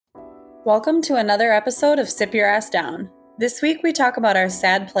Welcome to another episode of Sip Your Ass Down. This week we talk about our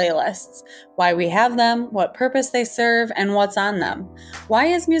sad playlists, why we have them, what purpose they serve, and what's on them. Why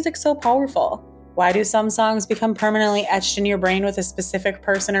is music so powerful? Why do some songs become permanently etched in your brain with a specific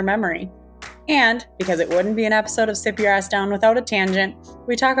person or memory? And, because it wouldn't be an episode of Sip Your Ass Down without a tangent,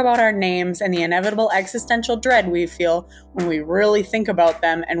 we talk about our names and the inevitable existential dread we feel when we really think about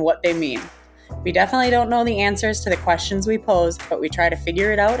them and what they mean. We definitely don't know the answers to the questions we pose, but we try to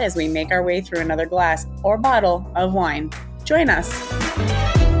figure it out as we make our way through another glass or bottle of wine. Join us.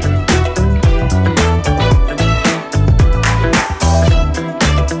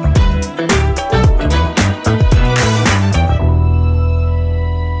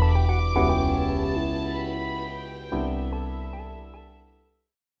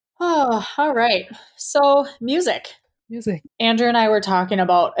 Oh, all right. So, music. Andrew and I were talking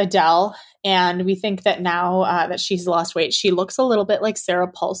about Adele, and we think that now that she's lost weight, she looks a little bit like Sarah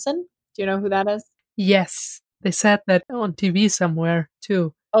Paulson. Do you know who that is? Yes. They said that on TV somewhere,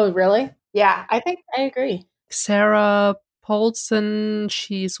 too. Oh, really? Yeah, I think I agree. Sarah Paulson,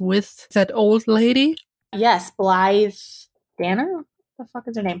 she's with that old lady? Yes, Blythe Danner? What the fuck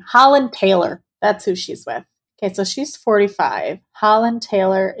is her name? Holland Taylor. That's who she's with. Okay, so she's 45. Holland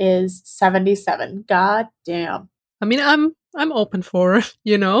Taylor is 77. God damn. I mean, I'm open for it,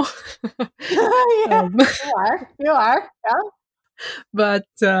 you know. Yeah, you are. Yeah. But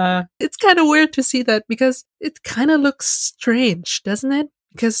it's kind of weird to see that because it kind of looks strange, doesn't it?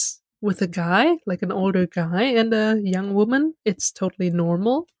 Because with a guy, like an older guy and a young woman, it's totally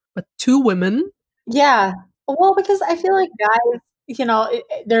normal. But two women? Yeah. Well, because I feel like guys, you know,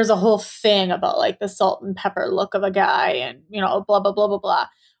 there's a whole thing about like the salt and pepper look of a guy and, you know, blah, blah, blah, blah, blah.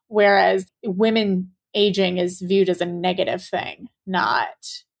 Whereas women aging is viewed as a negative thing, not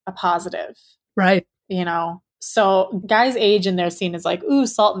a positive. Right. You know, so guys age and they're seen as like, ooh,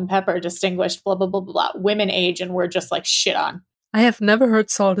 salt and pepper, distinguished, blah, blah, blah, blah, blah. Women age and we're just like shit on. I have never heard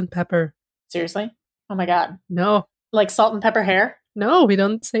salt and pepper. Seriously? Oh my God. No. Like salt and pepper hair? No, we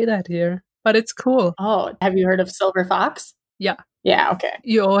don't say that here. But it's cool. Oh, have you heard of Silver Fox? Yeah. Yeah, okay.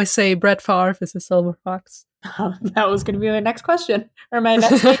 You always say Brett Favre is a silver fox. That was going to be my next question. Or my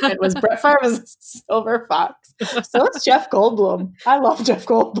next statement was Brett Favre is a silver fox. So it's Jeff Goldblum. I love Jeff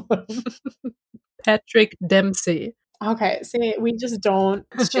Goldblum. Patrick Dempsey. Okay, see, we just don't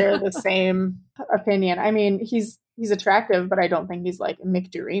share the same opinion. I mean, he's attractive, but I don't think he's like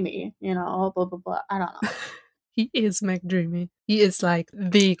McDreamy, you know, blah, blah, blah. I don't know. He is McDreamy. He is like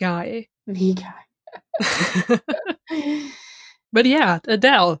the guy. The guy. But yeah,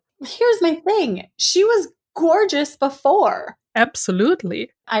 Adele. Here's my thing. She was gorgeous before.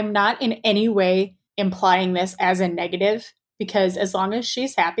 Absolutely. I'm not in any way implying this as a negative because as long as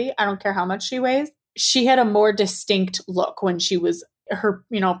she's happy, I don't care how much she weighs. She had a more distinct look when she was her,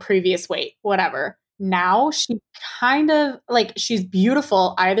 you know, previous weight, whatever. Now she kind of like she's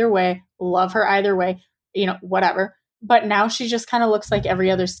beautiful either way, love her either way, you know, whatever. But now she just kind of looks like every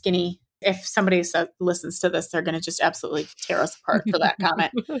other skinny. If somebody listens to this, they're going to just absolutely tear us apart for that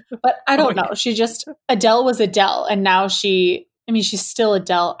comment. But I don't know. Adele was Adele. And now she's still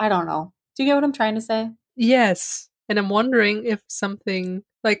Adele. I don't know. Do you get what I'm trying to say? Yes. And I'm wondering if something,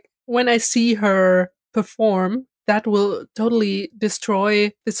 like when I see her perform, that will totally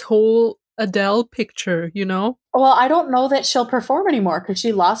destroy this whole Adele picture, you know? Well, I don't know that she'll perform anymore because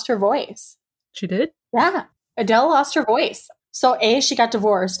she lost her voice. She did? Yeah. Adele lost her voice. So A, she got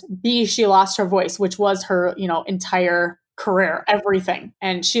divorced. B, she lost her voice, which was her, you know, entire career, everything.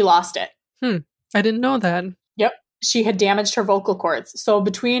 And she lost it. I didn't know that. Yep. She had damaged her vocal cords. So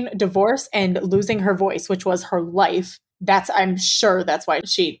between divorce and losing her voice, which was her life, I'm sure that's why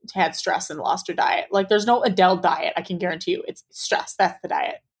she had stress and lost her diet. Like there's no Adele diet. I can guarantee you it's stress. That's the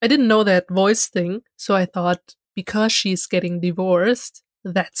diet. I didn't know that voice thing. So I thought because she's getting divorced,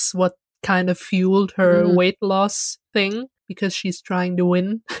 that's what kind of fueled her weight loss thing. Because she's trying to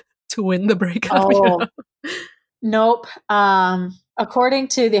win the breakup. Oh. Nope. According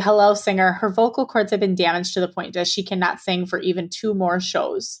to the Hello singer, her vocal cords have been damaged to the point that she cannot sing for even 2 more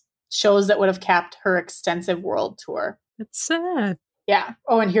shows that would have capped her extensive world tour. It's sad. Yeah.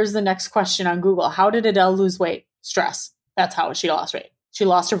 Oh, and here's the next question on Google. How did Adele lose weight? Stress. That's how she lost weight. She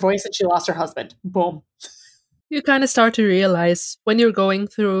lost her voice and she lost her husband. Boom. You kind of start to realize when you're going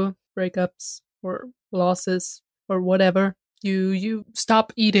through breakups or losses or whatever, you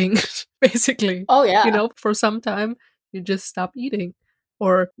stop eating, basically. Oh, yeah. You know, for some time, you just stop eating.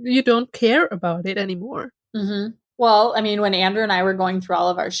 Or you don't care about it anymore. Mm-hmm. Well, I mean, when Andrew and I were going through all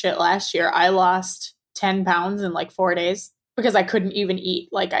of our shit last year, I lost 10 pounds in like 4 days because I couldn't even eat.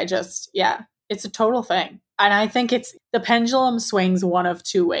 Like it's a total thing. And I think the pendulum swings one of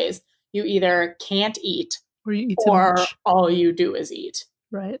two ways. You either can't eat Or you eat too or much. all you do is eat.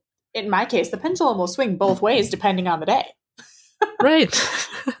 Right. In my case, the pendulum will swing both ways depending on the day. Right.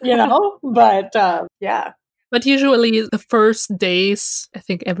 But yeah. But usually the first days, I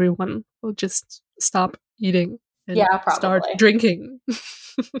think everyone will just stop eating and Yeah, start probably. drinking.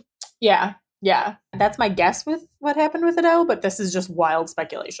 Yeah. That's my guess with what happened with Adele, but this is just wild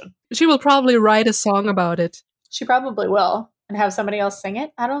speculation. She will probably write a song about it. She probably will. And have somebody else sing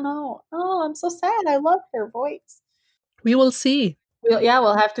it? I don't know. Oh, I'm so sad. I love her voice. We will see.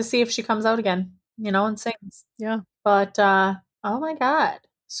 We'll have to see if she comes out again, and sings. Yeah. But oh my God.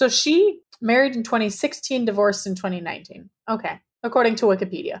 So she married in 2016, divorced in 2019. Okay. According to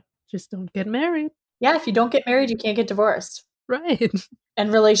Wikipedia. Just don't get married. Yeah, if you don't get married, you can't get divorced. Right.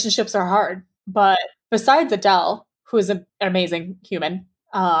 And relationships are hard. But besides Adele, who is an amazing human,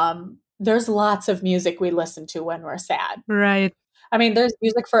 there's lots of music we listen to when we're sad. Right. I mean, there's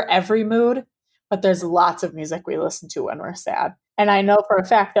music for every mood, but there's lots of music we listen to when we're sad. And I know for a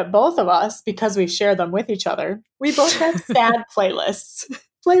fact that both of us, because we share them with each other, we both have sad playlists.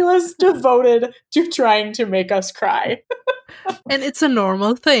 Playlists devoted to trying to make us cry. And it's a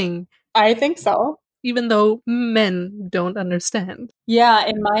normal thing. I think so. Even though men don't understand. Yeah,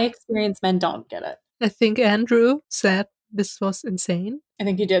 in my experience, men don't get it. I think Andrew said this was insane. I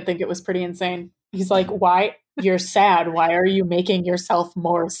think he did think it was pretty insane. He's like, why? You're sad. Why are you making yourself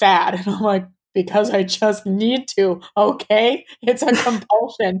more sad? And I'm like, because I just need to. Okay? It's a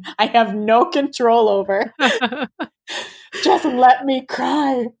compulsion I have no control over. Just let me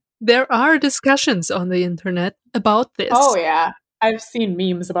cry. There are discussions on the internet about this. Oh, yeah. I've seen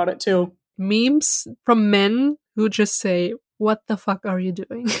memes about it too. Memes from men who just say, what the fuck are you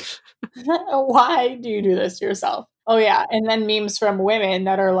doing? Why do you do this to yourself? Oh, yeah. And then memes from women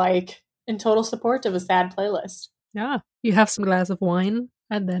that are like in total support of a sad playlist. Yeah. You have some glass of wine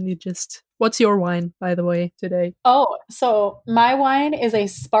and then you just... What's your wine, by the way, today? Oh, so my wine is a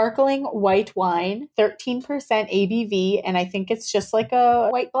sparkling white wine, 13% ABV, and I think it's just like a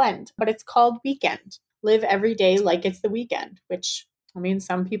white blend, but it's called Weekend. Live every day like it's the weekend, which, I mean,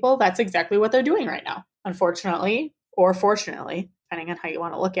 some people, that's exactly what they're doing right now. Unfortunately, or fortunately, depending on how you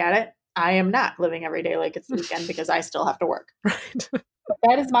want to look at it, I am not living every day like it's the weekend because I still have to work. Right. But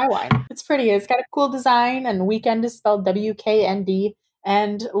that is my wine. It's pretty. It's got a cool design, and Weekend is spelled WKND,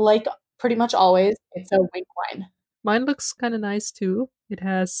 and like pretty much always, it's a wink wine. Mine looks kind of nice too. It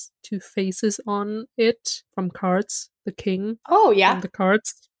has two faces on it from cards. The king Oh, yeah. on the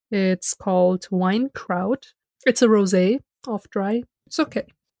cards. It's called Wine Kraut. It's a rosé, off-dry. It's okay.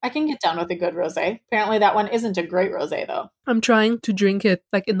 I can get down with a good rosé. Apparently that one isn't a great rosé, though. I'm trying to drink it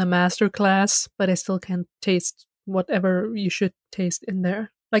like in the master class, but I still can't taste whatever you should taste in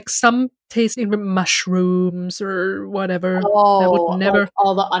there. Like some taste in mushrooms or whatever. Oh, that would never... like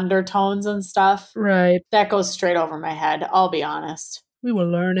all the undertones and stuff. Right. That goes straight over my head, I'll be honest. We will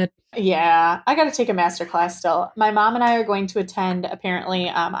learn it. Yeah, I got to take a master class still. My mom and I are going to attend, apparently,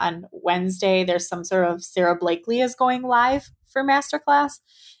 on Wednesday. There's some sort of Sarah Blakely is going live for master class,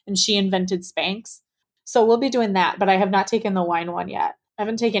 and she invented Spanx. So we'll be doing that, but I have not taken the wine one yet. I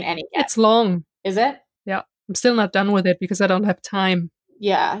haven't taken any yet. It's long. Is it? Yeah. I'm still not done with it because I don't have time.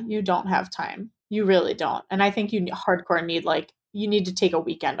 Yeah, you don't have time. You really don't. And I think you hardcore need, you need to take a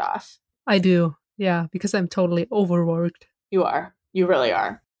weekend off. I do. Yeah, because I'm totally overworked. You are. You really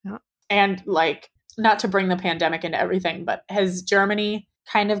are. Yeah. And not to bring the pandemic into everything, but has Germany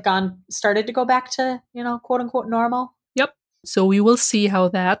kind of started to go back to, quote unquote normal? Yep. So we will see how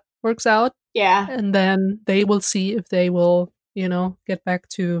that works out. Yeah. And then they will see if they will, get back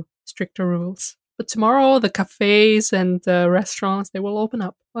to stricter rules. But tomorrow, the cafes and restaurants, they will open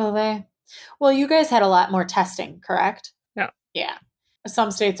up. Will they? Well, you guys had a lot more testing, correct? Yeah. Yeah.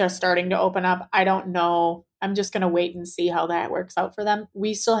 Some states are starting to open up. I don't know. I'm just going to wait and see how that works out for them.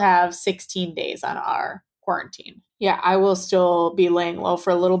 We still have 16 days on our quarantine. Yeah, I will still be laying low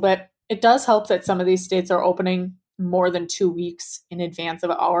for a little bit. It does help that some of these states are opening more than 2 weeks in advance of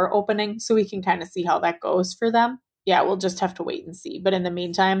our opening, so we can kind of see how that goes for them. Yeah, we'll just have to wait and see. But in the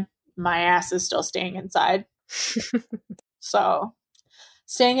meantime, my ass is still staying inside. So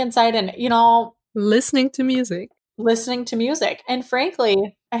staying inside and, listening to music. And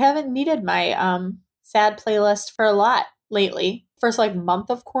frankly, I haven't needed my sad playlist for a lot lately. First month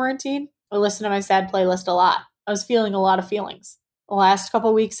of quarantine, I listened to my sad playlist a lot. I was feeling a lot of feelings. The last couple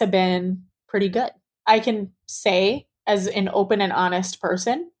of weeks have been pretty good. I can say as an open and honest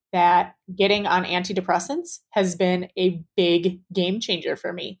person that getting on antidepressants has been a big game changer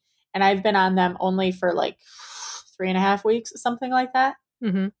for me. And I've been on them only for 3.5 weeks, something like that.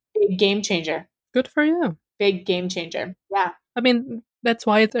 Mm-hmm. Big game changer. Good for you. Big game changer. Yeah. I mean, That's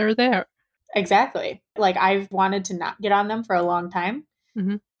why they're there. Exactly. Like, I've wanted to not get on them for a long time,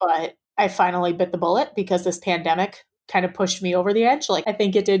 Hmm. but I finally bit the bullet because this pandemic kind of pushed me over the edge. Like, I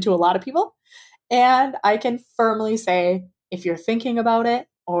think it did to a lot of people. And I can firmly say, if you're thinking about it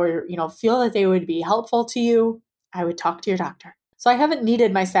or, feel that they would be helpful to you, I would talk to your doctor. So I haven't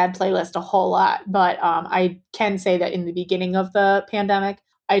needed my sad playlist a whole lot, but I can say that in the beginning of the pandemic,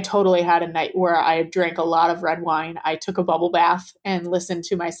 I totally had a night where I drank a lot of red wine. I took a bubble bath and listened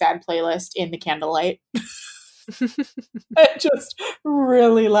to my sad playlist in the candlelight. I just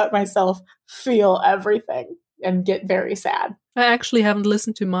really let myself feel everything and get very sad. I actually haven't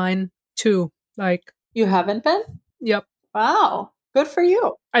listened to mine too. Like, You haven't been? yep. Wow. Good for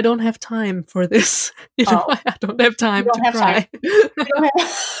you. I don't have time for this. Oh. I don't have time You don't to have cry.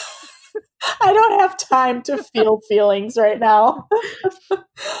 I don't have time to feel feelings right now.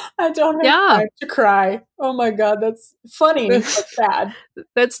 I don't have time to cry. Oh my God, that's funny but sad.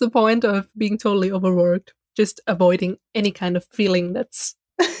 That's the point of being totally overworked. Just avoiding any kind of feeling that's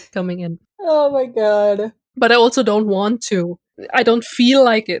coming in. Oh my God. But I also don't want to. I don't feel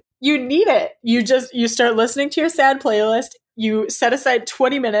like it. You need it. You start listening to your sad playlist. You set aside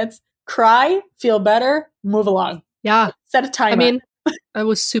 20 minutes, cry, feel better, move along. Yeah. Set a timer. I mean, I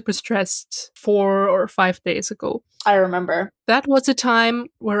was super stressed 4 or 5 days ago. I remember. That was a time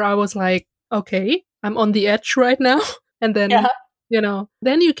where I was like, okay, I'm on the edge right now. And then,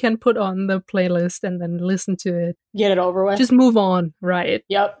 then you can put on the playlist and then listen to it. Get it over with. Just move on, right?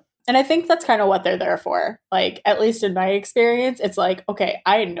 Yep. And I think that's kind of what they're there for. Like, at least in my experience, it's like, okay,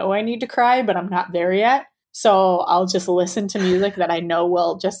 I know I need to cry, but I'm not there yet. So I'll just listen to music that I know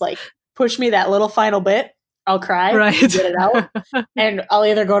will just like push me that little final bit. I'll cry, right. Get it out, and I'll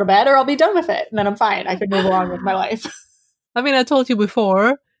either go to bed or I'll be done with it. And then I'm fine. I can move along with my life. I mean, I told you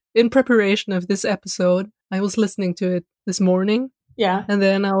before, in preparation of this episode, I was listening to it this morning. Yeah. And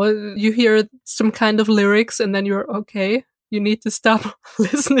then you hear some kind of lyrics and then you're, okay, you need to stop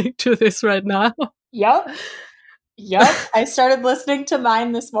listening to this right now. Yep. I started listening to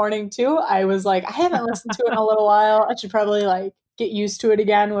mine this morning too. I was like, I haven't listened to it in a little while. I should probably like get used to it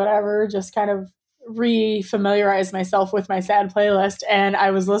again, whatever, just kind of re-familiarize myself with my sad playlist. And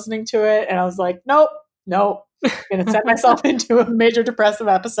I was listening to it and I was like, nope. I'm going to set myself into a major depressive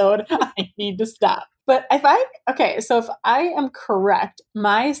episode. I need to stop. But if I am correct,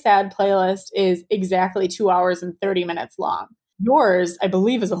 my sad playlist is exactly 2 hours and 30 minutes long. Yours, I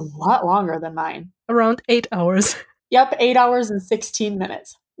believe, is a lot longer than mine. Around 8 hours. Yep, 8 hours and 16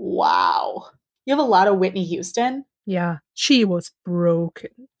 minutes. Wow. You have a lot of Whitney Houston. Yeah, she was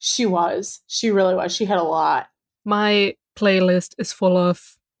broken. She was. She really was. She had a lot. My playlist is full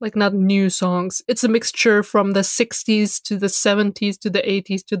of, like, not new songs. It's a mixture from the 60s to the 70s to the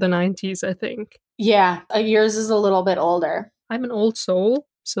 80s to the 90s, I think. Yeah, yours is a little bit older. I'm an old soul,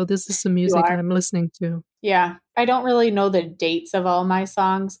 so this is the music I'm listening to. Yeah, I don't really know the dates of all my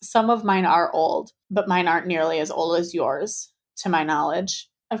songs. Some of mine are old, but mine aren't nearly as old as yours, to my knowledge.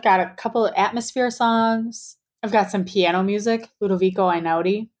 I've got a couple of atmosphere songs. I've got some piano music, Ludovico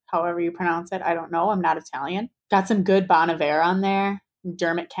Einaudi, however you pronounce it. I don't know. I'm not Italian. Got some good Bon Iver on there,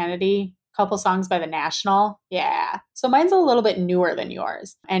 Dermot Kennedy, a couple songs by The National. Yeah. So mine's a little bit newer than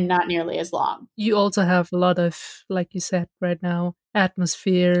yours and not nearly as long. You also have a lot of, like you said right now,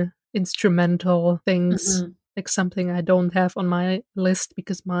 atmosphere, instrumental things. Mm-hmm. Like something I don't have on my list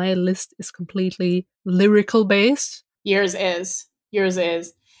because my list is completely lyrical based. Yours is.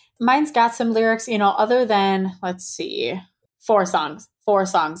 Mine's got some lyrics, other than, let's see, 4 songs. 4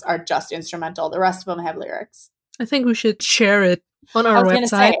 songs are just instrumental. The rest of them have lyrics. I think we should share it on our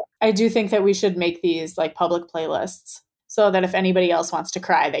website. I do think that we should make these like public playlists so that if anybody else wants to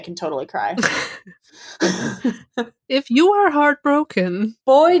cry, they can totally cry. If you are heartbroken,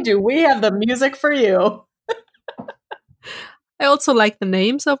 boy, do we have the music for you. I also like the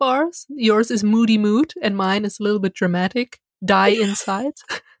names of ours. Yours is Moody Mood and mine is a little bit dramatic. Die Inside.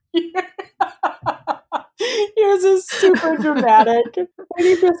 Yours is super dramatic.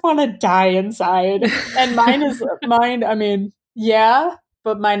 You just want to die inside. And mine, I mean, yeah,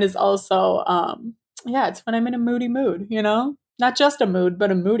 but mine is also, it's when I'm in a moody mood, Not just a mood, but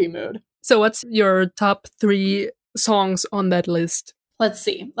a moody mood. So what's your top 3 songs on that list? Let's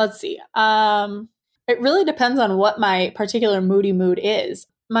see. It really depends on what my particular moody mood is.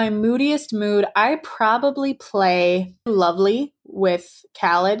 My moodiest mood, I probably play Lovely with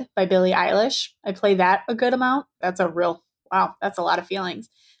Khaled by Billie Eilish. I play that a good amount. That's a lot of feelings.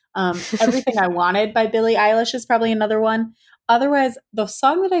 Everything I Wanted by Billie Eilish is probably another one. Otherwise, the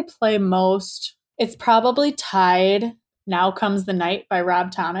song that I play most, it's probably tied Now Comes the Night by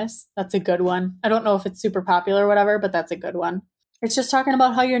Rob Thomas. That's a good one. I don't know if it's super popular or whatever, but that's a good one. It's just talking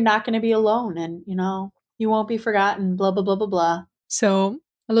about how you're not going to be alone and, you won't be forgotten, blah, blah, blah, blah, blah. So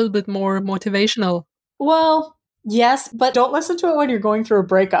a little bit more motivational. Well, yes, but don't listen to it when you're going through a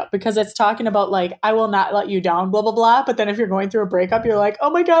breakup because it's talking about like, I will not let you down, blah, blah, blah. But then if you're going through a breakup, you're like,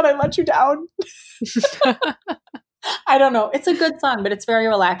 oh my God, I let you down. I don't know. It's a good song, but it's very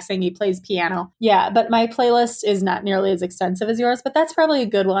relaxing. He plays piano. Yeah, but my playlist is not nearly as extensive as yours, but that's probably a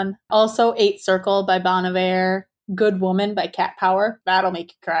good one. Also, Eight Circle by Bon Iver, Good Woman by Cat Power. That'll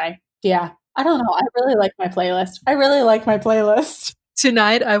make you cry. Yeah. I don't know. I really like my playlist.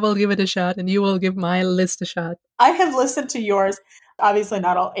 Tonight, I will give it a shot and you will give my list a shot. I have listened to yours. Obviously,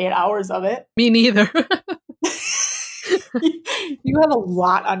 not all 8 hours of it. Me neither. You have a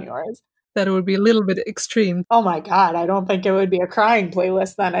lot on yours. That would be a little bit extreme. Oh my God. I don't think it would be a crying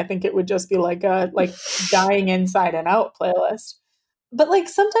playlist then. I think it would just be like a dying inside and out playlist. But like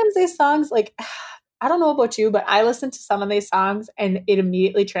sometimes these songs, like, I don't know about you, but I listen to some of these songs and it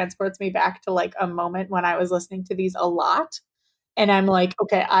immediately transports me back to like a moment when I was listening to these a lot. And I'm like,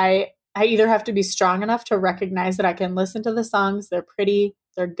 okay, I either have to be strong enough to recognize that I can listen to the songs. They're pretty,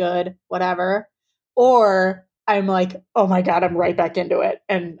 they're good, whatever. Or I'm like, oh my God, I'm right back into it.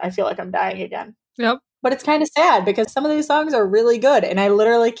 And I feel like I'm dying again. Yep. But it's kind of sad because some of these songs are really good and I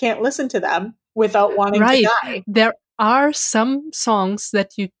literally can't listen to them without wanting to die. There are some songs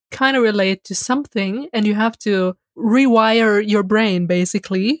that you kind of relate to something and you have to rewire your brain,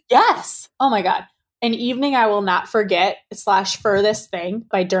 basically. Yes. Oh my God. An Evening I Will Not Forget / Furthest Thing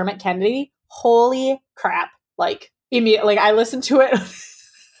by Dermot Kennedy. Holy crap. Like, immediately, I listened to it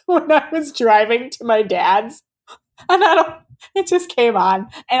when I was driving to my dad's. And it just came on.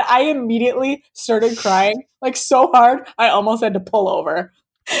 And I immediately started crying like so hard, I almost had to pull over.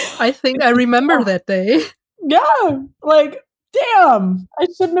 I think I remember that day. Yeah. Like, damn, I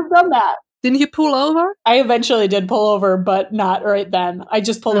shouldn't have done that. Didn't you pull over? I eventually did pull over, but not right then. I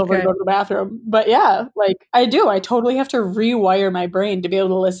just pulled over to go to the bathroom. But yeah, like I do. I totally have to rewire my brain to be able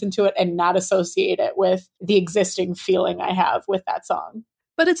to listen to it and not associate it with the existing feeling I have with that song.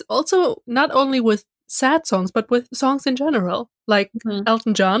 But it's also not only with sad songs, but with songs in general. Like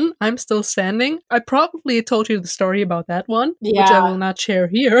Elton John, I'm Still Standing. I probably told you the story about that one, which I will not share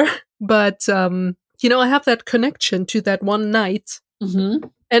here. But, I have that connection to that one night. Mm-hmm.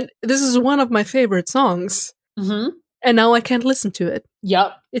 And this is one of my favorite songs. Mm-hmm. And now I can't listen to it.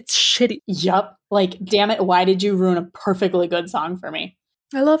 Yup. It's shitty. Yup. Like, damn it, why did you ruin a perfectly good song for me?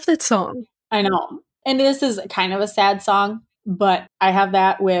 I love that song. I know. And this is kind of a sad song, but I have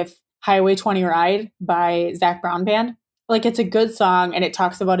that with Highway 20 Ride by Zac Brown Band. Like, it's a good song, and it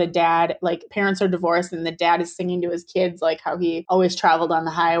talks about a dad, like, parents are divorced, and the dad is singing to his kids, like, how he always traveled on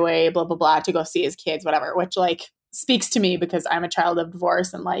the highway, blah, blah, blah, to go see his kids, whatever, which, like, speaks to me because I'm a child of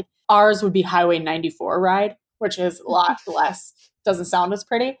divorce, and, like, ours would be Highway 94 Ride, which is a lot less, doesn't sound as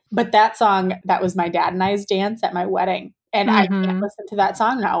pretty. But that song, that was my dad and I's dance at my wedding. And I can't listen to that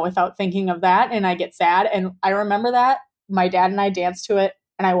song now without thinking of that, and I get sad. And I remember that. My dad and I danced to it,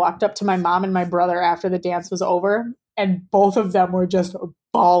 and I walked up to my mom and my brother after the dance was over, and both of them were just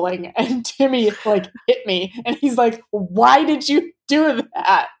bawling. And Timmy, like, hit me. And he's like, why did you do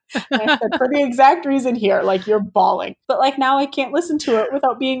that? And I said, for the exact reason here, like, you're bawling. But, like, now I can't listen to it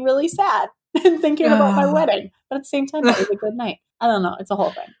without being really sad and thinking about my wedding. But at the same time, it was a good night. I don't know. It's a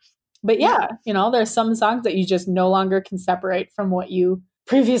whole thing. But yeah, there's some songs that you just no longer can separate from what you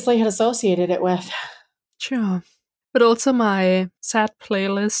previously had associated it with. Sure. But also my sad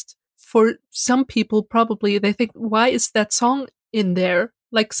playlist, for some people probably, they think, why is that song in there?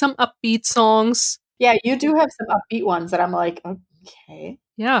 Like some upbeat songs. Yeah, you do have some upbeat ones that I'm like, okay.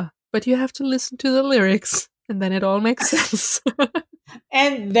 Yeah, but you have to listen to the lyrics and then it all makes sense.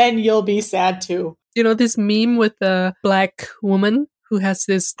 And then you'll be sad too. This meme with the black woman who has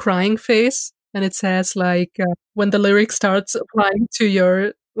this crying face and it says like, when the lyric starts applying to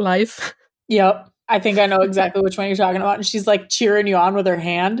your life. Yep. I think I know exactly which one you're talking about. And she's like cheering you on with her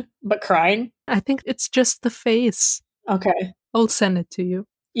hand, but crying. I think it's just the face. Okay. I'll send it to you.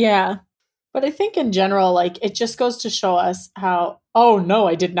 Yeah. But I think in general, like, it just goes to show us how, oh no,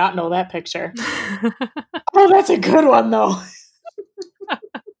 I did not know that picture. Oh, that's a good one though.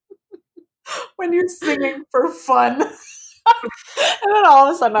 When you're singing for fun. And then all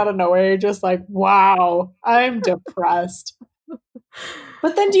of a sudden out of nowhere, you're just like, wow, I'm depressed.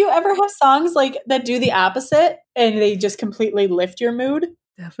 But then do you ever have songs like that do the opposite and they just completely lift your mood?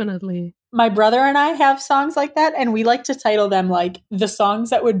 Definitely. My brother and I have songs like that, and we like to title them like the songs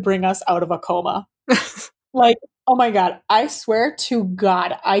that would bring us out of a coma. Like, oh my God, I swear to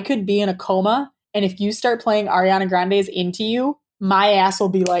God, I could be in a coma, and if you start playing Ariana Grande's Into You, my ass will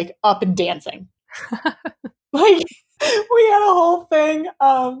be like up and dancing. Like, We had a whole thing.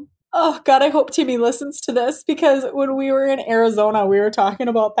 Oh God, I hope Timmy listens to this because when we were in Arizona, we were talking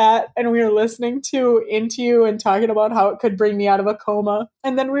about that and we were listening to Into You and talking about how it could bring me out of a coma.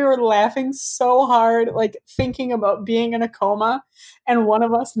 And then we were laughing so hard, like thinking about being in a coma and one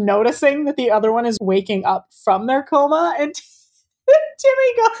of us noticing that the other one is waking up from their coma. And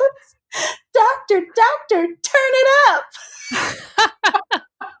Timmy goes, Doctor, doctor, turn it up.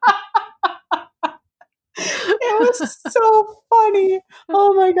 It was so funny.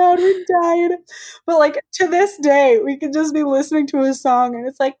 Oh my God, we died. But like to this day, we could just be listening to a song and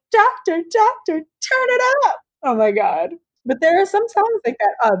it's like, Doctor, doctor, turn it up. Oh my God. But there are some songs like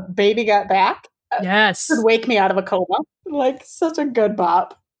that. Baby Got Back Yes. could wake me out of a coma. Like such a good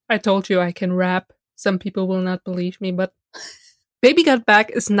bop. I told you I can rap. Some people will not believe me, but Baby Got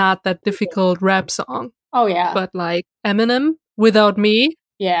Back is not that difficult rap song. Oh yeah. But like Eminem, Without Me.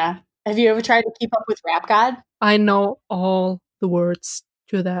 Yeah. Have you ever tried to keep up with Rap God? I know all the words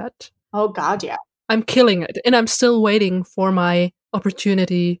to that. Oh God, yeah. I'm killing it. And I'm still waiting for my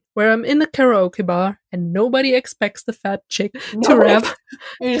opportunity where I'm in the karaoke bar and nobody expects the fat chick to rap.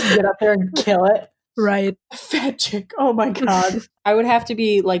 You just get up there and kill it. Right. Fat chick. Oh my God. I would have to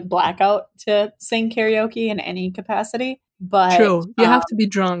be like blackout to sing karaoke in any capacity. But true. You have to be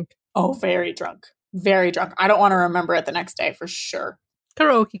drunk. Oh, very drunk. Very drunk. I don't want to remember it the next day for sure.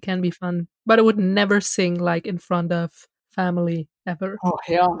 Karaoke can be fun, but I would never sing like in front of family ever. Oh,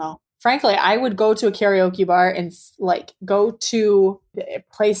 hell no. Frankly, I would go to a karaoke bar and like go to a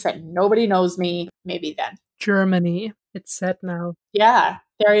place that nobody knows me. Maybe then. Germany. It's set now. Yeah,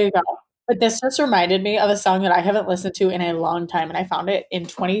 there you go. But this just reminded me of a song that I haven't listened to in a long time, and I found it in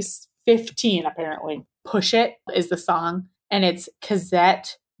 2015, apparently. Push It is the song, and it's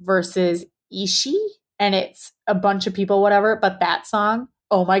Kazette versus Ishii, and it's a bunch of people, whatever, but that song,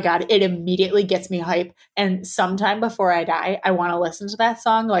 oh my God, it immediately gets me hype. And sometime before I die, I want to listen to that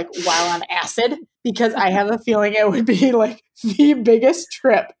song like while on acid, because I have a feeling it would be like the biggest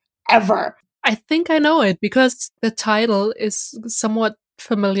trip ever. I think I know it because the title is somewhat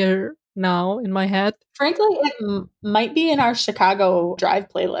familiar now in my head. Frankly, it might be in our Chicago Drive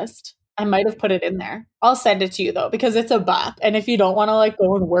playlist. I might have put it in there. I'll send it to you though, because it's a bop. And if you don't want to like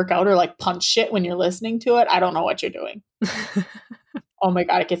go and work out or like punch shit when you're listening to it, I don't know what you're doing. Oh my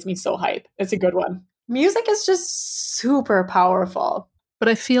God, it gets me so hype. It's a good one. Music is just super powerful. But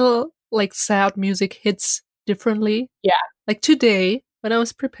I feel like sad music hits differently. Yeah. Like today, when I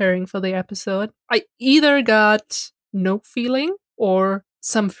was preparing for the episode, I either got no feeling or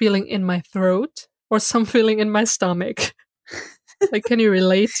some feeling in my throat or some feeling in my stomach. Like, can you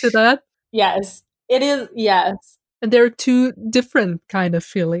relate to that? Yes, it is. Yes. And there are two different kind of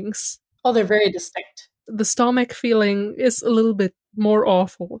feelings. Oh, they're very distinct. The stomach feeling is a little bit more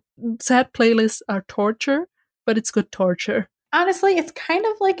awful. Sad playlists are torture, but it's good torture. Honestly, it's kind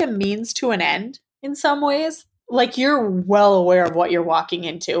of like a means to an end in some ways. Like you're well aware of what you're walking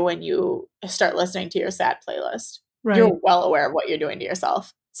into when you start listening to your sad playlist. Right. You're well aware of what you're doing to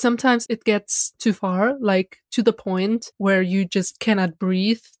yourself. Sometimes it gets too far, like to the point where you just cannot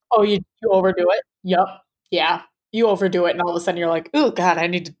breathe. Oh, you overdo it? Yup. Yeah. You overdo it and all of a sudden you're like, oh God, I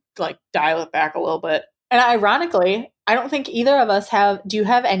need to like dial it back a little bit. And ironically, I don't think either of us have, do you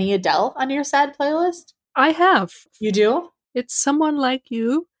have any Adele on your sad playlist? I have. You do? It's Someone Like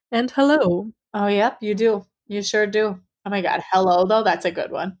You and Hello. Oh, yep, you do. You sure do. Oh my God. Hello, though, that's a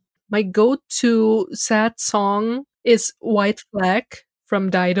good one. My go-to sad song is White Flag from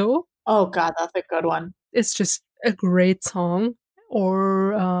Dido. Oh God, that's a good one. It's just a great song.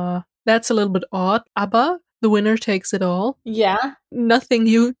 Or that's a little bit odd. ABBA, The Winner Takes It All. Yeah. Nothing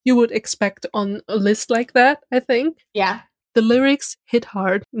you would expect on a list like that, I think. Yeah. The lyrics hit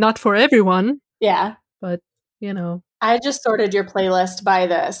hard. Not for everyone. Yeah. But, you know. I just sorted your playlist by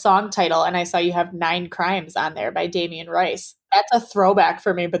the song title and I saw you have 9 Crimes on there by Damien Rice. That's a throwback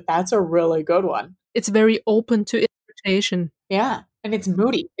for me, but that's a really good one. It's very open to interpretation. Yeah. And it's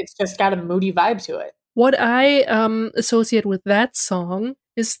moody. It's just got a moody vibe to it. What I associate with that song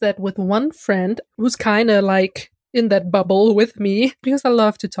is that with one friend who's kind of like in that bubble with me, because I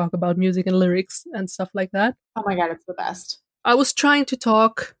love to talk about music and lyrics and stuff like that. Oh my God, it's the best. I was trying to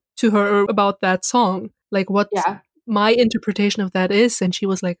talk to her about that song, like what my interpretation of that is. And she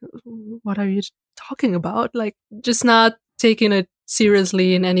was like, what are you talking about? Like, just not taking it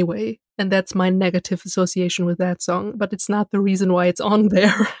seriously in any way. And that's my negative association with that song. But it's not the reason why it's on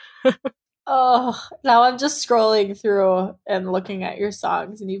there. Oh, now I'm just scrolling through and looking at your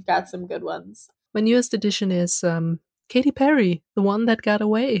songs, and you've got some good ones. My newest addition is Katy Perry, The One That Got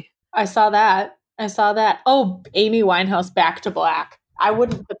Away. I saw that. Oh, Amy Winehouse, Back to Black. I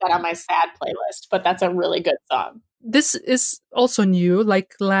wouldn't put that on my sad playlist, but that's a really good song. This is also new,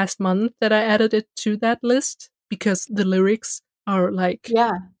 like last month that I added it to that list because the lyrics are like...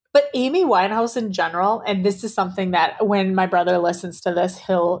 Yeah. But Amy Winehouse in general, and this is something that when my brother listens to this,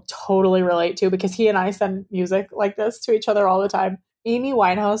 he'll totally relate to because he and I send music like this to each other all the time. Amy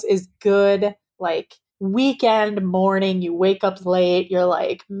Winehouse is good, like weekend morning, you wake up late, you're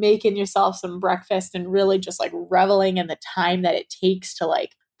like making yourself some breakfast and really just like reveling in the time that it takes to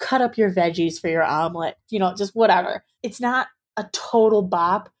like cut up your veggies for your omelet, you know, just whatever. It's not a total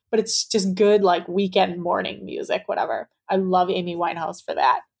bop, but it's just good like weekend morning music, whatever. I love Amy Winehouse for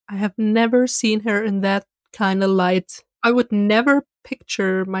that. I have never seen her in that kind of light. I would never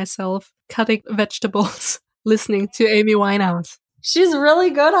picture myself cutting vegetables listening to Amy Winehouse. She's really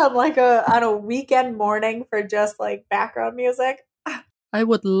good on like on a weekend morning for just like background music. I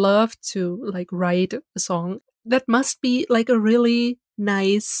would love to like write a song. That must be like a really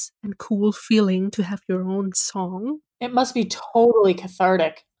nice and cool feeling to have your own song. It must be totally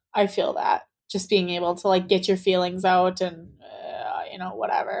cathartic. I feel that. Just being able to like get your feelings out and you know,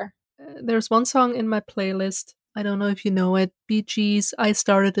 whatever. There's one song in my playlist. I don't know if you know it. Bee Gees, I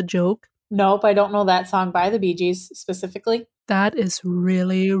Started a Joke. Nope, I don't know that song by the Bee Gees specifically. That is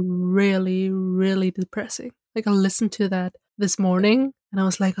really, really, really depressing. Like I listened to that this morning and I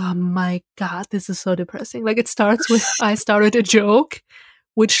was like, oh my God, this is so depressing. Like it starts with I Started a Joke,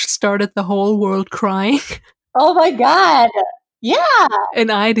 which started the whole world crying. Oh my God. Yeah.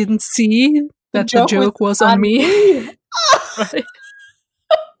 And I didn't see that the joke was on me. Right?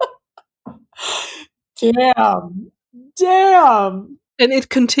 Damn. And it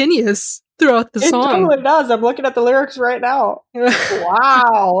continues throughout the song. It totally does. I'm looking at the lyrics right now.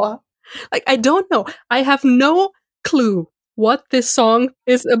 Wow. Like, I don't know. I have no clue what this song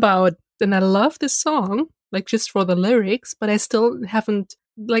is about. And I love this song, like just for the lyrics, but I still haven't,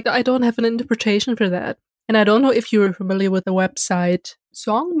 like, I don't have an interpretation for that. And I don't know if you're familiar with the website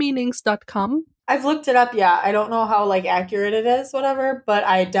songmeanings.com. I've looked it up, yeah. I don't know how like accurate it is, whatever, but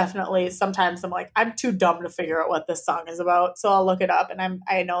I definitely sometimes I'm like, I'm too dumb to figure out what this song is about. So I'll look it up and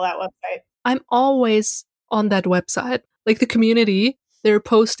I know that website. I'm always on that website. Like the community, they're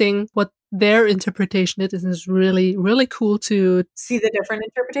posting what their interpretation is, and it's really, really cool to see the different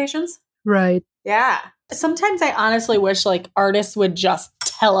interpretations. Right. Yeah. Sometimes I honestly wish like artists would just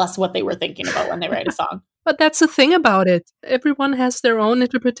tell us what they were thinking about when they write a song. But that's the thing about it. Everyone has their own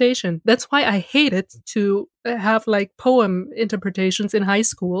interpretation. That's why I hated to have like poem interpretations in high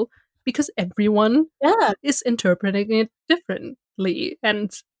school, because everyone is interpreting it differently.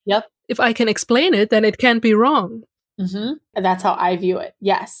 And if I can explain it, then it can't be wrong. Mm-hmm. And that's how I view it.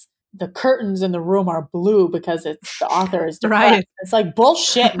 Yes. The curtains in the room are blue because it's the author is depressed. Right. It's like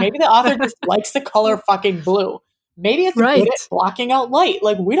bullshit. Maybe the author just likes the color fucking blue. Maybe it's good at blocking out light.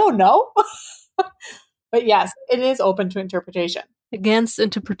 Like, we don't know. But yes, it is open to interpretation. Against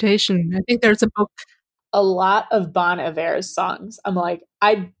interpretation. I think there's a book. A lot of Bon Iver's songs, I'm like,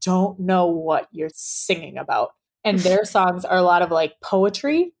 I don't know what you're singing about. And their songs are a lot of like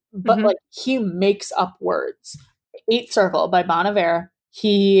poetry, but like he makes up words. Eighth Circle by Bon Iver.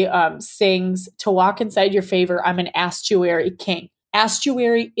 He sings, to walk inside your favor, I'm an astuary king.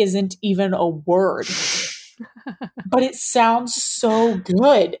 Astuary isn't even a word, but it sounds so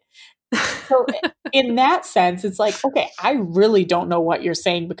good. So in that sense, it's like, okay, I really don't know what you're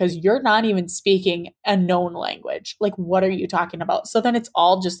saying because you're not even speaking a known language. Like, what are you talking about? So then it's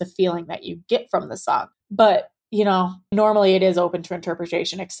all just a feeling that you get from the song. But, you know, normally it is open to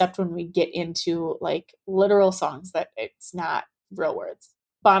interpretation, except when we get into like literal songs that it's not real words.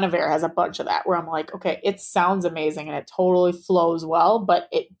 Bon Iver has a bunch of that where I'm like, okay, it sounds amazing and it totally flows well, but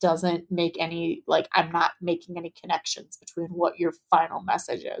it doesn't make any, like, I'm not making any connections between what your final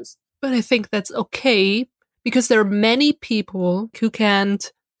message is. But I think that's okay because there are many people who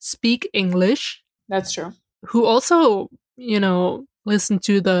can't speak English. That's true. Who also, you know, listen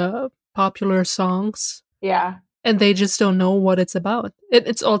to the popular songs. Yeah. And they just don't know what it's about.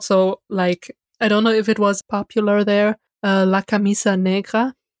 It's also like, I don't know if it was popular there, La Camisa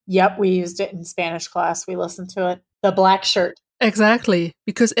Negra. Yep, we used it in Spanish class. We listened to it. The black shirt. Exactly,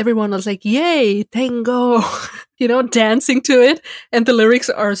 because everyone was like, yay, tango, you know, dancing to it. And the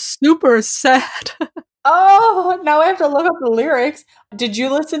lyrics are super sad. Oh, now I have to look up the lyrics. Did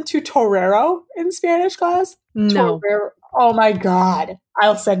you listen to Torero in Spanish class? No. Torero. Oh my God.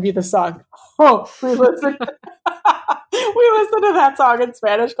 I'll send you the song. Oh, we listened to that song in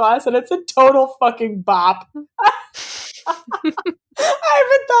Spanish class and it's a total fucking bop. I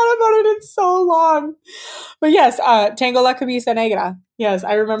haven't thought about it in so long. But yes, Tango La Camisa Negra. Yes,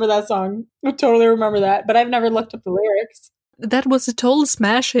 I remember that song. I totally remember that. But I've never looked up the lyrics. That was a total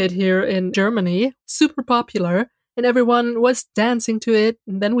smash hit here in Germany. Super popular. and everyone was dancing to it.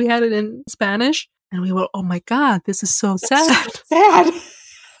 And then we had it in Spanish, and we were, oh my God, this is so sad. Sad.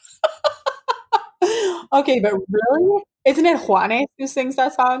 Okay, but really? Isn't it Juanes who sings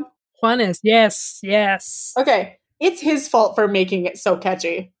that song? Juanes, yes. Okay, it's his fault for making it so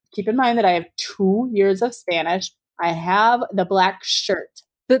catchy. Keep in mind that I have 2 years of Spanish. I have the black shirt.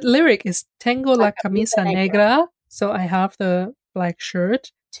 The lyric is Tengo la camisa camisa negra. negra. So I have the black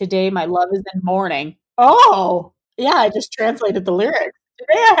shirt. Today my love is in mourning. Oh, yeah, I just translated the lyrics.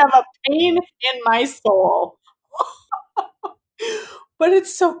 Today I have a pain in my soul. But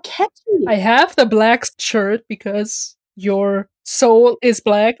it's so catchy. I have the black shirt because your soul is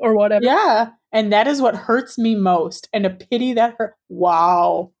black or whatever. Yeah, and that is what hurts me most. And a pity that hurt.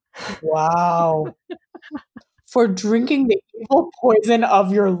 Wow. For drinking the evil poison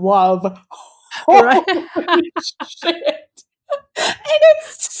of your love. Right. Holy shit. And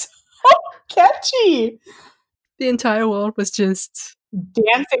it's so catchy. The entire world was just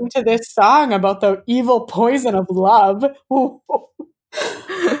dancing to this song about the evil poison of love.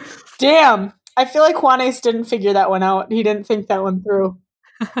 Damn. I feel like Juanes didn't figure that one out. He didn't think that one through.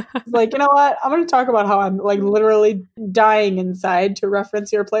 He's like, you know what? I'm going to talk about how I'm like literally dying inside to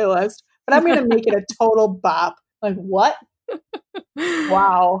reference your playlist, but I'm going to make it a total bop. Like, what?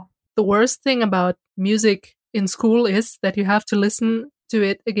 Wow. The worst thing about music in school is that you have to listen to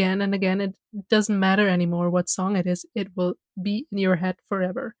it again and again. It doesn't matter anymore what song it is. It will be in your head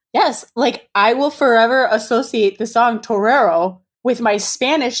forever. Yes. Like, I will forever associate the song Torero with my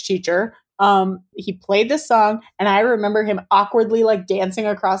Spanish teacher. He played this song, and I remember him awkwardly like dancing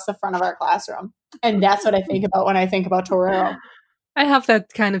across the front of our classroom. And that's what I think about when I think about Torero. I have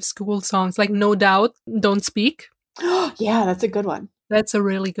that kind of school songs, like No Doubt, Don't Speak. Yeah, that's a good one. That's a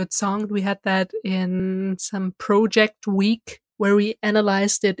really good song. We had that in some project week where we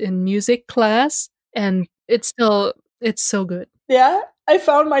analyzed it in music class, and it's so good. Yeah, I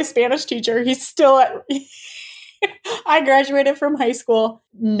found my Spanish teacher. He's still at... I graduated from high school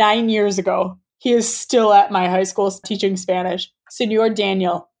 9 years ago. He is still at my high school teaching Spanish. Senor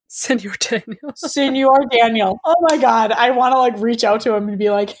Daniel. Senor Daniel. Senor Daniel. Oh my God. I want to like reach out to him and be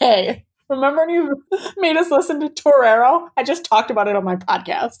like, hey, remember when you made us listen to Torero? I just talked about it on my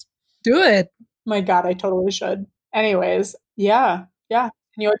podcast. Do it. My God, I totally should. Anyways, yeah.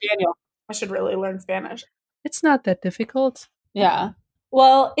 Senor Daniel. I should really learn Spanish. It's not that difficult. Yeah.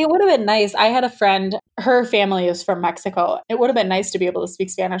 Well, it would have been nice. I had a friend, her family is from Mexico. It would have been nice to be able to speak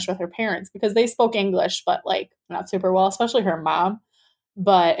Spanish with her parents because they spoke English, but like not super well, especially her mom.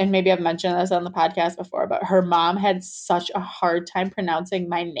 And maybe I've mentioned this on the podcast before, but her mom had such a hard time pronouncing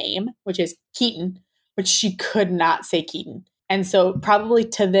my name, which is Keaton, but she could not say Keaton. And so probably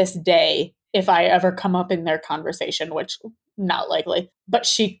to this day, if I ever come up in their conversation, which not likely, but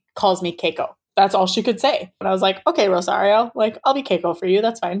she calls me Keiko. That's all she could say. And I was like, okay, Rosario, like, I'll be Keiko for you.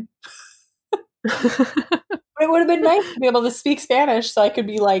 That's fine. But it would have been nice to be able to speak Spanish so I could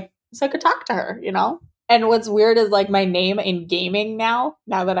talk to her, you know? And what's weird is like my name in gaming now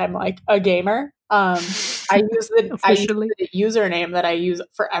that I'm like a gamer, I use the username that I use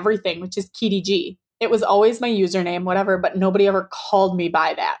for everything, which is Kitty G. It was always my username, whatever, but nobody ever called me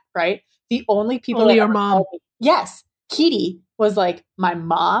by that, right? The only people only that your ever mom. called me, yes, Kitty was like my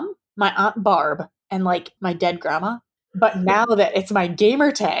mom, my Aunt Barb, and like my dead grandma. But now that it's my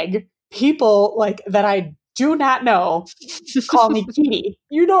gamer tag, people like that I do not know call me Kitty.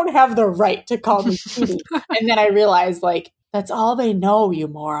 You don't have the right to call me Kitty. And then I realized like, that's all they know, you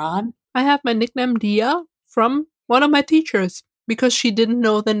moron. I have my nickname Dia from one of my teachers because she didn't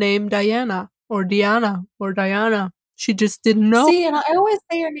know the name Diana or Diana or Diana. She just didn't know. See, and I always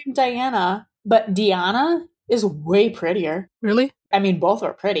say your name Diana, but Diana is way prettier. Really? I mean, both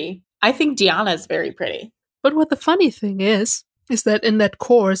are pretty. I think Diana is very pretty. But what the funny thing is that in that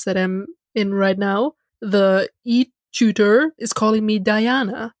course that I'm in right now, the e-tutor is calling me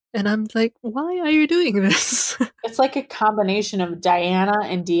Diana. And I'm like, why are you doing this? It's like a combination of Diana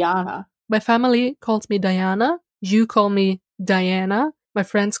and Diana. My family calls me Diana. You call me Diana. My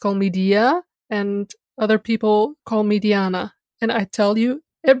friends call me Dia. And other people call me Diana. And I tell you,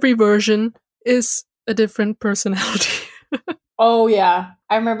 every version is a different personality. Oh, yeah.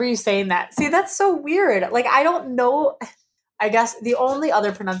 I remember you saying that. See, that's so weird. Like, I don't know. I guess the only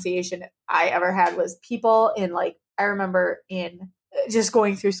other pronunciation I ever had was people in like, I remember in just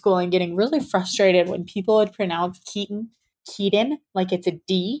going through school and getting really frustrated when people would pronounce Keaton, like it's a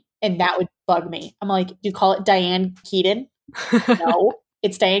D, and that would bug me. I'm like, do you call it Diane Keaton? No,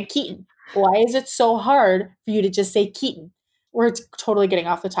 it's Diane Keaton. Why is it so hard for you to just say Keaton? We're totally getting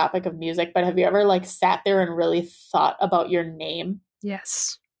off the topic of music, but have you ever like sat there and really thought about your name?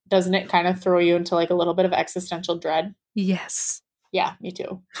 Yes. Doesn't it kind of throw you into like a little bit of existential dread? Yes. Yeah, me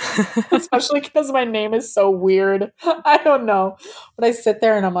too. Especially because my name is so weird. I don't know. But I sit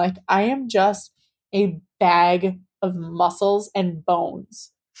there and I'm like, I am just a bag of muscles and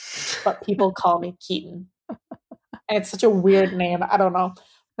bones. But people call me Keaton. And it's such a weird name. I don't know.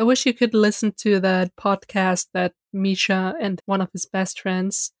 I wish you could listen to that podcast that Misha and one of his best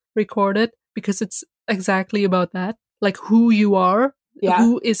friends recorded, because it's exactly about that. Like who you are, Yeah.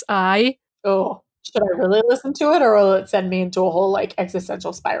 who is I. Oh, should I really listen to it, or will it send me into a whole like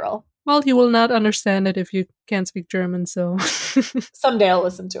existential spiral? Well, you will not understand it if you can't speak German, so. Someday I'll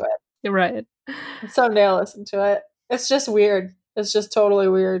listen to it. You're right. Someday I'll listen to it. It's just weird. It's just totally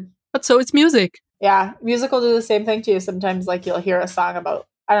weird. But so it's music. Yeah, music will do the same thing to you. Sometimes like you'll hear a song about,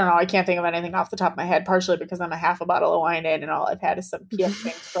 I don't know, I can't think of anything off the top of my head, partially because I'm a half a bottle of wine in and all I've had is some P.F.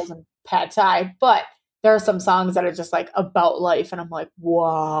 Chang's frozen pad thai. But there are some songs that are just like about life and I'm like,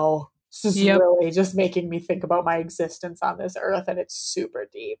 wow, this is really just making me think about my existence on this earth, and it's super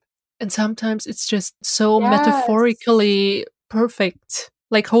deep. And sometimes it's just so metaphorically perfect.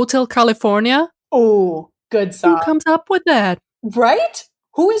 Like Hotel California. Oh, good song. Who comes up with that? Right?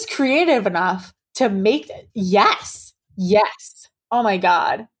 Who is creative enough to make that? Yes. Oh my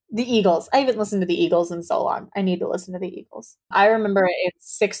God. The Eagles. I haven't listened to the Eagles in so long. I need to listen to the Eagles. I remember in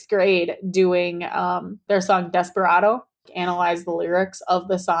 6th grade doing their song Desperado, analyze the lyrics of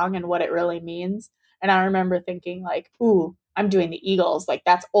the song and what it really means. And I remember thinking like, ooh, I'm doing the Eagles. Like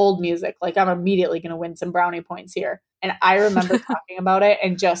that's old music. Like I'm immediately going to win some brownie points here. And I remember talking about it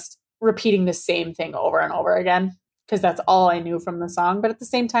and just repeating the same thing over and over again, because that's all I knew from the song. But at the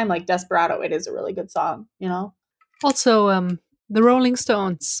same time, like Desperado, it is a really good song, you know? Also, the Rolling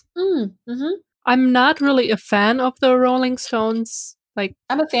Stones. Mm-hmm. I'm not really a fan of the Rolling Stones. Like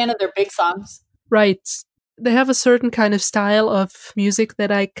I'm a fan of their big songs. Right. They have a certain kind of style of music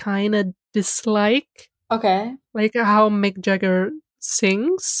that I kind of dislike. Okay. Like how Mick Jagger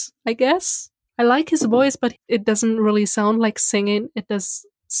sings, I guess. I like his voice, but it doesn't really sound like singing. It does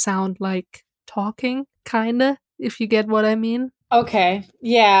sound like talking, kinda, if you get what I mean. Okay.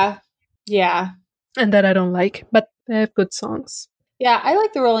 Yeah. And that I don't like, but they have good songs. Yeah, I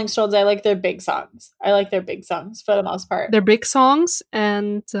like the Rolling Stones. I like their big songs. For the most part. They're big songs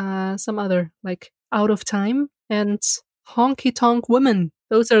and some other, like Out of Time and Honky Tonk Woman.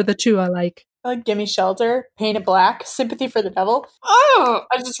 Those are the two I like. Gimme Shelter, Painted Black, Sympathy for the Devil. Oh,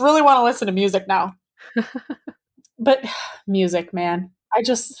 I just really want to listen to music now. But music, man. I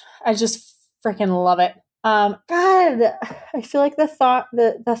just freaking love it. God, I feel like the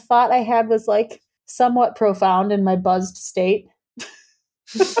thought I had was like somewhat profound in my buzzed state.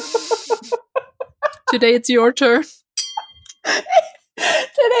 Today it's your turn. Today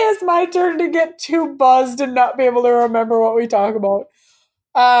is my turn to get too buzzed and not be able to remember what we talk about.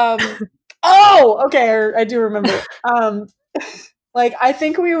 Oh, okay, I do remember. Like I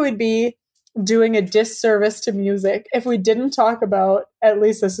think we would be doing a disservice to music if we didn't talk about, at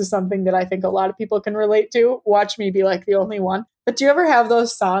least this is something that I think a lot of people can relate to. Watch me be like the only one. But do you ever have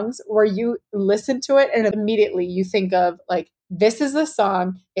those songs where you listen to it and immediately you think of like, this is the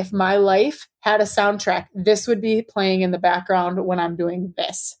song, if my life had a soundtrack, this would be playing in the background when I'm doing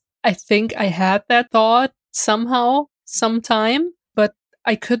this? I think I had that thought sometime, but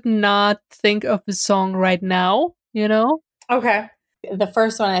I could not think of the song right now, you know? Okay. The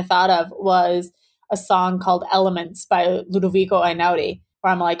first one I thought of was a song called Elements by Ludovico Einaudi,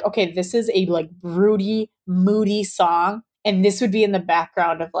 where I'm like, okay, this is a like broody, moody song. And this would be in the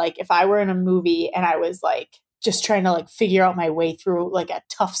background of like, if I were in a movie and I was like, just trying to like figure out my way through like a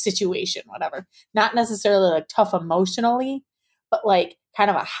tough situation, whatever. Not necessarily like tough emotionally, but like kind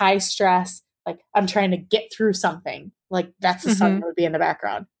of a high stress, like I'm trying to get through something. Like that's the song that would be in the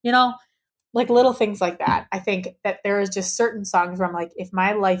background, you know? Like little things like that. I think that there is just certain songs where I'm like, if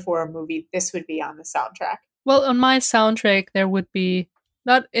my life were a movie, this would be on the soundtrack. Well, on my soundtrack, there would be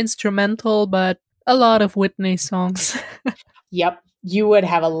not instrumental, but a lot of Whitney songs. Yep. You would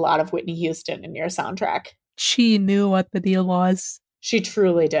have a lot of Whitney Houston in your soundtrack. She knew what the deal was. She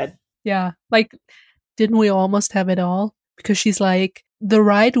truly did. Yeah. Like, didn't we almost have it all? Because she's like, the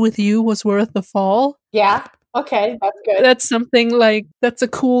ride with you was worth the fall. Yeah. Okay, that's good. That's something like, that's a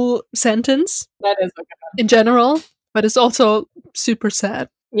cool sentence. That is a good one. In general, but it's also super sad.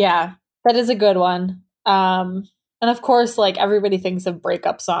 Yeah, that is a good one. And of course, like everybody thinks of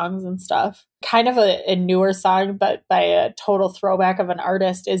breakup songs and stuff. Kind of a newer song, but by a total throwback of an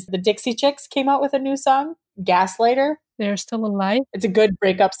artist, is the Dixie Chicks came out with a new song, Gaslighter. They're still alive? It's a good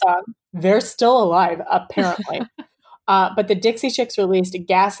breakup song. They're still alive, apparently. But the Dixie Chicks released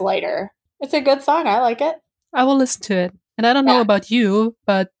Gaslighter. It's a good song. I like it. I will listen to it. And I don't know about you,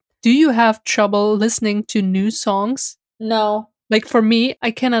 but Do you have trouble listening to new songs? No. Like for me,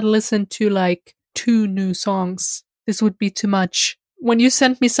 I cannot listen to like 2 new songs. This would be too much. When you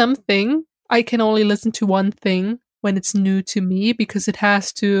send me something, I can only listen to one thing when it's new to me because it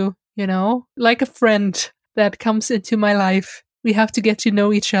has to, like a friend that comes into my life. We have to get to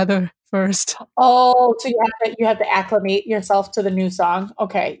know each other first. Oh, so you have to acclimate yourself to the new song.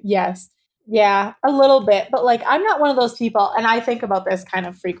 Okay, yes. Yeah, a little bit. But like I'm not one of those people, and I think about this kind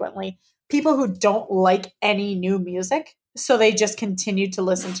of frequently. People who don't like any new music, so they just continue to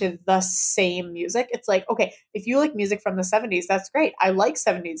listen to the same music. It's like, okay, if you like music from the 70s, that's great. I like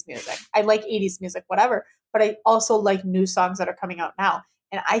 70s music. I like 80s music, whatever. But I also like new songs that are coming out now.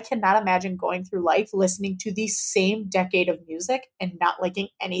 And I cannot imagine going through life listening to the same decade of music and not liking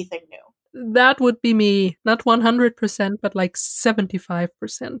anything new. That would be me. Not 100%, but like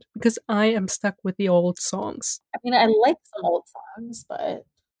 75%. Because I am stuck with the old songs. I mean, I like some old songs, but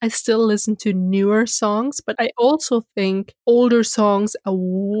I still listen to newer songs, but I also think older songs are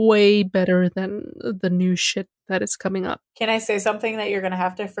way better than the new shit that is coming up. Can I say something that you're going to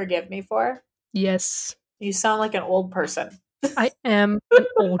have to forgive me for? Yes. You sound like an old person. I am an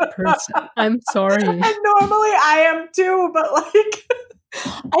old person. I'm sorry. And normally I am too, but like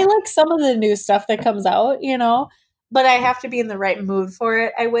I like some of the new stuff that comes out, but I have to be in the right mood for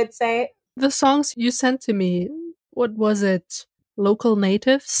it, I would say. The songs you sent to me, what was it? Local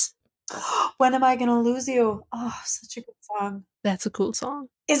Natives? When Am I Gonna Lose You? Oh, such a good song. That's a cool song.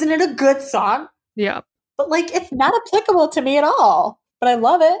 Isn't it a good song? Yeah. But like it's not applicable to me at all. But I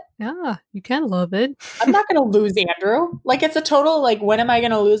love it. Yeah, you can love it. I'm not going to lose Andrew. Like, it's a total, like, when am I going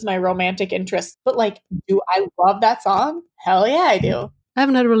to lose my romantic interest? But, like, do I love that song? Hell yeah, I do. I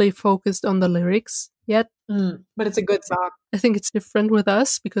have not really focused on the lyrics yet. But it's a good song. I think it's different with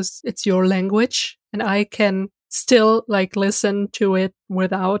us because it's your language and I can still, like, listen to it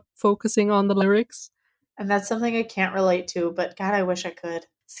without focusing on the lyrics. And that's something I can't relate to, but God, I wish I could.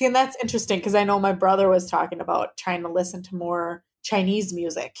 See, and that's interesting because I know my brother was talking about trying to listen to more Chinese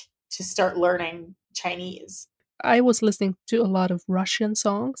music to start learning Chinese. I was listening to a lot of Russian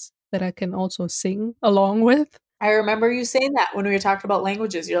songs that I can also sing along with. I remember you saying that when we were talking about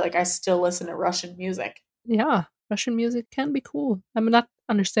languages. You're like, I still listen to Russian music. Yeah, Russian music can be cool. I'm not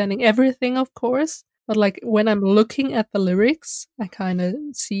understanding everything, of course, but like when I'm looking at the lyrics, I kind of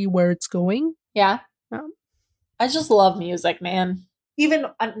see where it's going. Yeah. I just love music, man. Even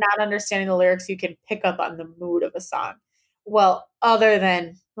not understanding the lyrics, you can pick up on the mood of a song. Well, other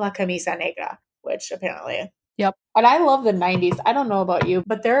than La Camisa Negra, which apparently. Yep. And I love the 90s. I don't know about you,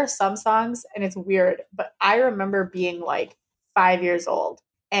 but there are some songs, and it's weird, but I remember being like 5 years old.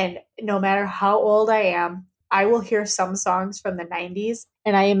 And no matter how old I am, I will hear some songs from the 90s,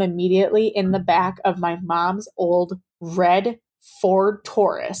 and I am immediately in the back of my mom's old red Ford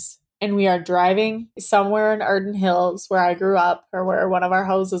Taurus. And we are driving somewhere in Arden Hills where I grew up or where one of our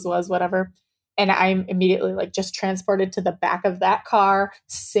houses was, whatever. And I'm immediately like just transported to the back of that car,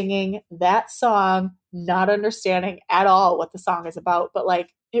 singing that song, not understanding at all what the song is about. But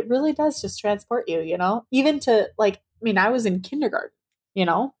like, it really does just transport you, even to like, I mean, I was in kindergarten,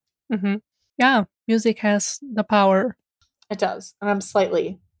 Mm-hmm. Yeah, music has the power. It does. And I'm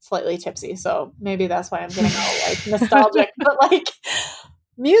slightly tipsy. So maybe that's why I'm getting all like nostalgic. But like,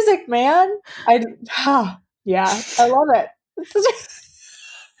 music, man. Yeah, I love it.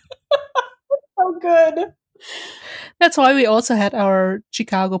 So good. That's why we also had our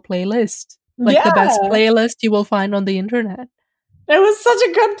Chicago playlist. Like the best playlist you will find on the internet. It was such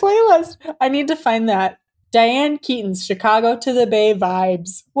a good playlist. I need to find that. Diane Keaton's Chicago to the Bay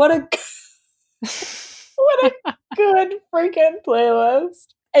vibes. What a good freaking playlist.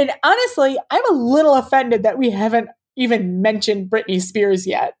 And honestly, I'm a little offended that we haven't even mentioned Britney Spears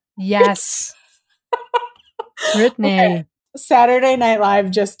yet. Yes. Britney. Okay. Saturday Night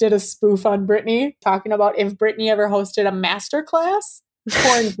Live just did a spoof on Britney, talking about if Britney ever hosted a masterclass,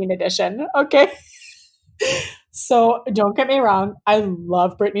 quarantine edition. Okay. So don't get me wrong. I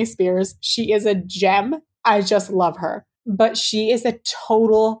love Britney Spears. She is a gem. I just love her. But she is a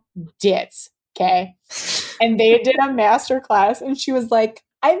total ditz. Okay. And they did a masterclass and she was like,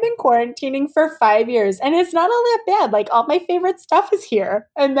 I've been quarantining for 5 years and it's not all that bad. Like all my favorite stuff is here.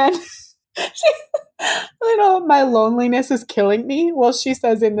 And then my loneliness is killing me. Well, she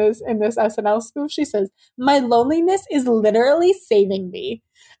says in this SNL spoof, she says, my loneliness is literally saving me.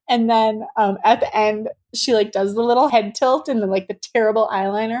 And then at the end, she like does the little head tilt and like the terrible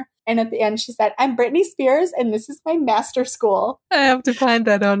eyeliner. And at the end, she said, I'm Britney Spears and this is my master school. I have to find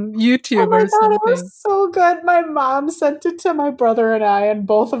that on YouTube or something. It was so good. My mom sent it to my brother and I, and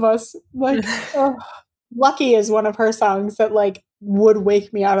both of us like, Lucky is one of her songs that like would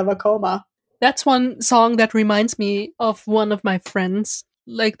wake me out of a coma. That's one song that reminds me of one of my friends.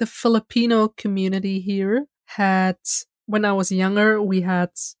 Like the Filipino community here had, when I was younger, we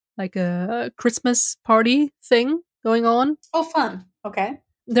had like a Christmas party thing going on. Oh, fun. Okay.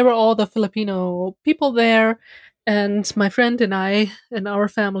 There were all the Filipino people there, and my friend and I and our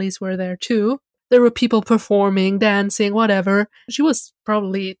families were there too. There were people performing, dancing, whatever. She was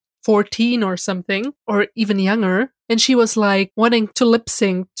probably 14 or something, or even younger, and she was like wanting to lip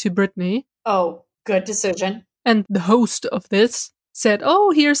sync to Britney. Oh, good decision. And the host of this said,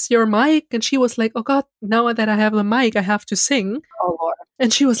 "Oh, here's your mic." And she was like, "Oh God, now that I have a mic, I have to sing." Oh, Lord.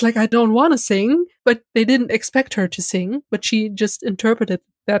 And she was like, "I don't want to sing." But they didn't expect her to sing, but she just interpreted it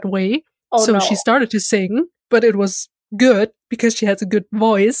that way. Oh, So no. she started to sing, but it was good because she has a good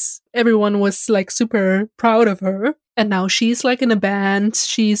voice. Everyone was like super proud of her. And now she's like in a band.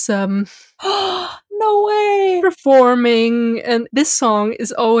 She's No way. performing. And this song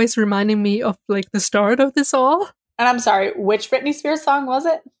is always reminding me of like the start of this all. And I'm sorry, which Britney Spears song was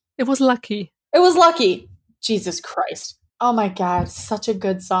it? It was Lucky. It was Lucky. Jesus Christ. Oh my God. Such a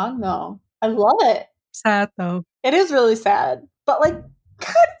good song, though. I love it. Sad though. It is really sad. But like,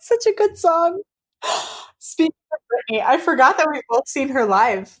 God, it's such a good song. Speaking of Britney, I forgot that we've both seen her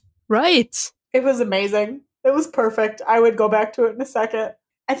live. Right. It was amazing. It was perfect. I would go back to it in a second.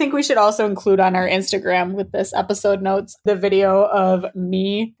 I think we should also include on our Instagram with this episode notes the video of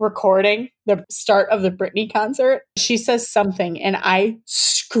me recording the start of the Britney concert. She says something and I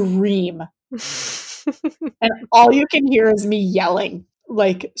scream. And all you can hear is me yelling,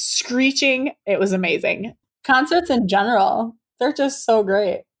 like screeching. It was amazing. Concerts in general, they're just so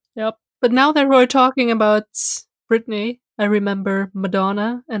great. Yep. But now that we're talking about Britney, I remember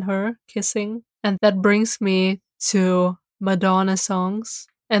Madonna and her kissing. And that brings me to Madonna songs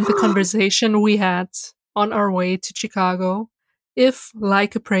and the conversation we had on our way to Chicago. If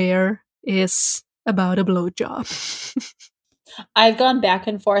Like a Prayer is about a blowjob. I've gone back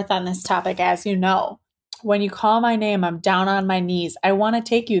and forth on this topic, as you know. When you call my name, I'm down on my knees. I want to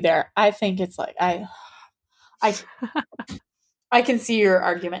take you there. I think it's like I can see your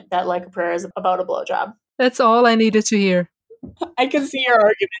argument that Like a Prayer is about a blowjob. That's all I needed to hear. I can see your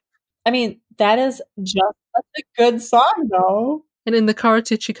argument. I mean, that is just such a good song, though. And in the car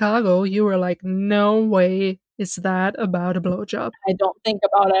to Chicago, you were like, no way is that about a blowjob. I don't think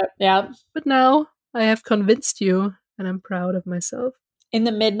about it. Yeah. But now I have convinced you, and I'm proud of myself. In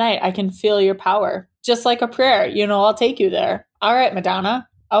the midnight, I can feel your power. Just like a prayer. You know, I'll take you there. All right, Madonna.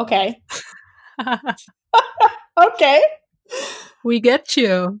 Okay. Okay. We get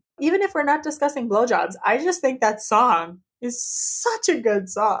you. Even if we're not discussing blowjobs, I just think that song is such a good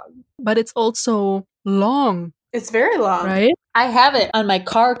song. But it's also long. It's very long. Right? I have it on my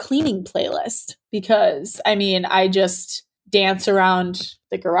car cleaning playlist because, I mean, I just dance around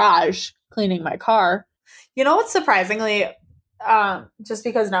the garage cleaning my car. You know what's surprisingly, just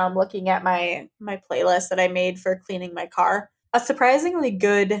because now I'm looking at my playlist that I made for cleaning my car, a surprisingly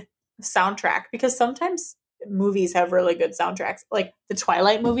good soundtrack, because sometimes movies have really good soundtracks. Like the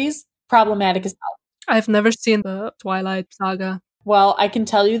Twilight movies, problematic as hell. I've never seen the Twilight Saga. Well, I can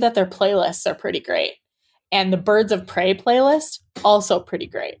tell you that their playlists are pretty great. And the Birds of Prey playlist, also pretty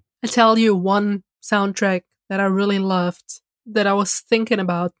great. I tell you one soundtrack that I really loved that I was thinking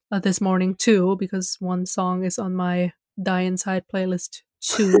about this morning too, because one song is on my Die Inside playlist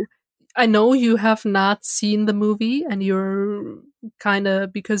too. I know you have not seen the movie and you're kind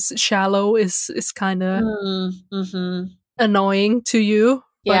of, because Shallow is kind of annoying to you.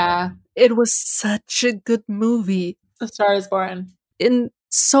 Yeah. It was such a good movie. A Star is Born. In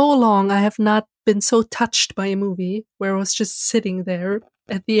so long, I have not been so touched by a movie where I was just sitting there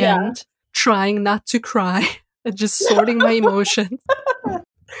at the end, trying not to cry and just sorting my emotions.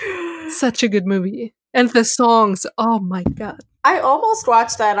 Such a good movie. And the songs, oh my God. I almost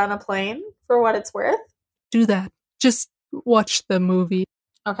watched that on a plane for what it's worth. Do that. Just watch the movie.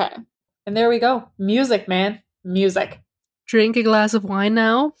 Okay. And there we go. Music, man. Music. Drink a glass of wine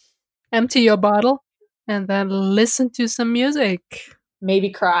now. Empty your bottle. And then listen to some music. Maybe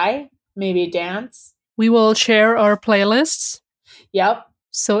cry. Maybe dance. We will share our playlists. Yep.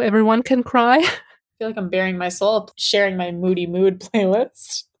 So everyone can cry. I feel like I'm bearing my soul sharing my Moody Mood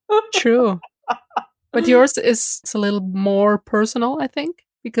playlist. True. But yours is a little more personal, I think,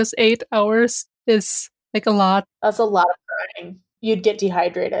 because 8 hours is like a lot. That's a lot of crying. You'd get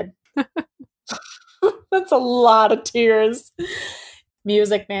dehydrated. That's a lot of tears.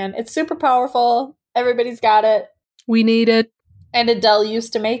 Music, man. It's super powerful. Everybody's got it. We need it. And Adele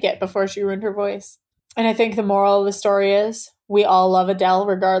used to make it before she ruined her voice. And I think the moral of the story is We all love Adele,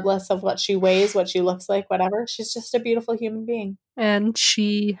 regardless of what she weighs, what she looks like, whatever. She's just a beautiful human being. And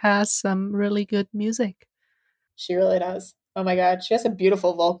she has some really good music. She really does. Oh my God. She has a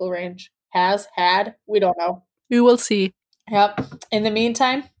beautiful vocal range. Has, had, we don't know. We will see. Yep. In the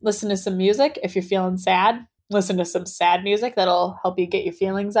meantime, listen to some music. If you're feeling sad, listen to some sad music. That'll help you get your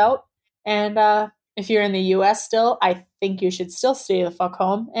feelings out. And if you're in the US still, I think you should still stay the fuck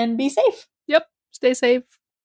home and be safe. Yep. Stay safe.